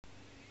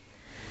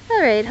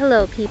Alright,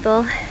 hello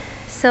people.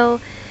 So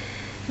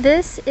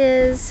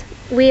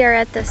we are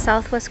at the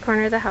southwest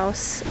corner of the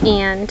house,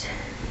 and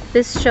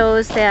this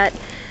shows that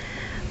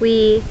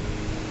we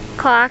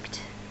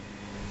caulked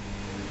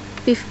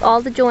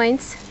all the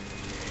joints,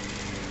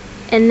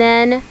 and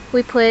then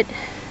we put,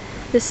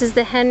 this is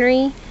the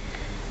Henry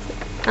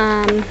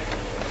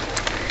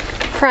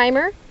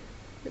primer,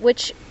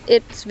 which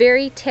it's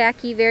very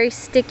tacky, very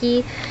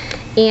sticky,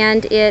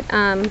 and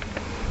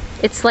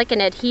it's like an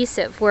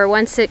adhesive where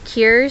once it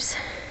cures,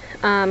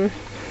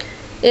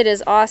 it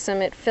is awesome.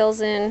 It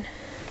fills in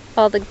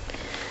all the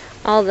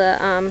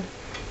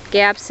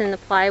gaps in the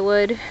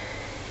plywood.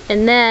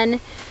 And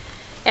then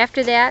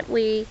after that,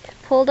 we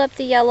pulled up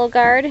the yellow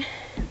guard.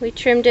 We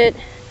trimmed it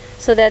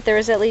so that there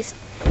was at least,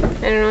 I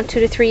don't know, 2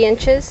 to 3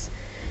 inches.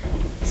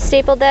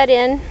 Stapled that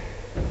in,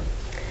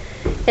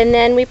 and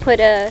then we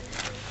put a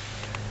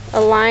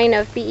line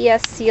of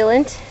BES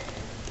sealant,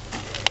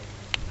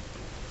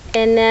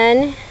 and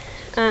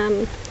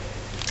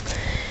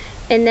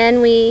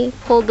then we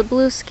pulled the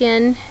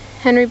Blueskin,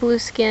 Henry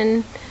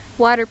Blueskin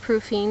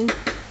waterproofing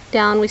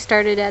down. We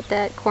started at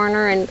that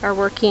corner and are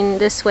working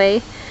this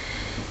way.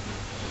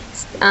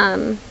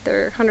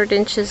 They're 100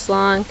 inches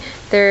long.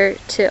 They're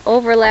to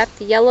overlap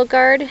the yellow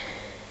guard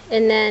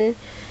and then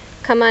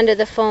come onto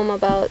the foam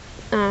about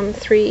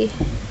 3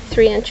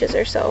 inches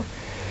or so.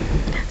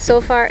 So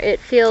far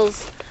it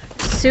feels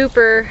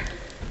super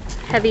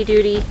heavy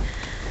duty.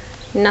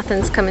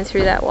 Nothing's coming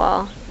through that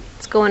wall.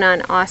 It's going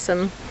on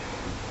awesome.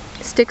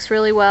 Sticks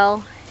really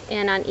well,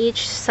 and on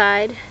each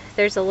side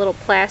there's a little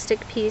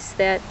plastic piece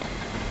that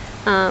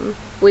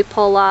we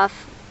pull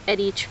off at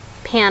each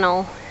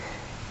panel,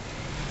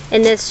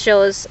 and this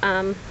shows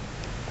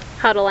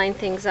how to line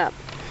things up.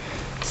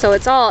 So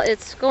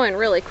it's going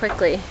really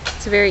quickly.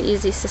 It's a very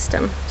easy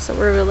system, so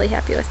we're really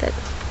happy with it.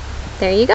 There you go.